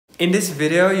In this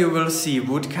video you will see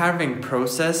wood carving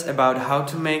process about how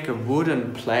to make a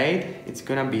wooden plate. It's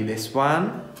gonna be this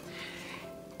one.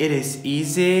 It is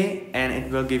easy and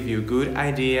it will give you a good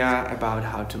idea about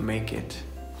how to make it.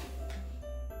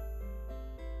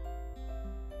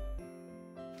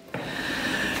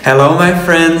 Hello my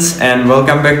friends and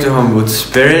welcome back to Home Wood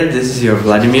Spirit. This is your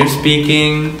Vladimir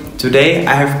speaking. Today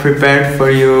I have prepared for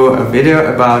you a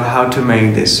video about how to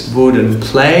make this wooden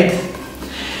plate.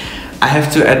 I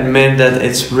have to admit that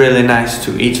it's really nice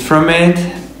to eat from it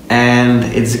and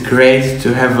it's great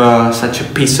to have such a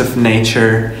piece of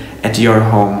nature at your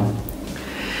home.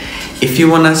 If you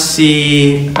wanna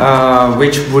see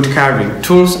which wood carving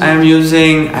tools I am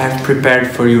using, I have prepared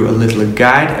for you a little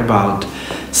guide about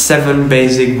 7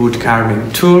 basic wood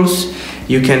carving tools.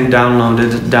 You can download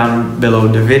it down below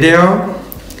the video.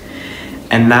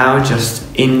 And now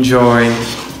just enjoy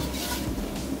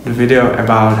the video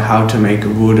about how to make a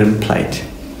wooden plate.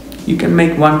 You can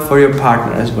make one for your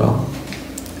partner as well.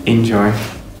 Enjoy.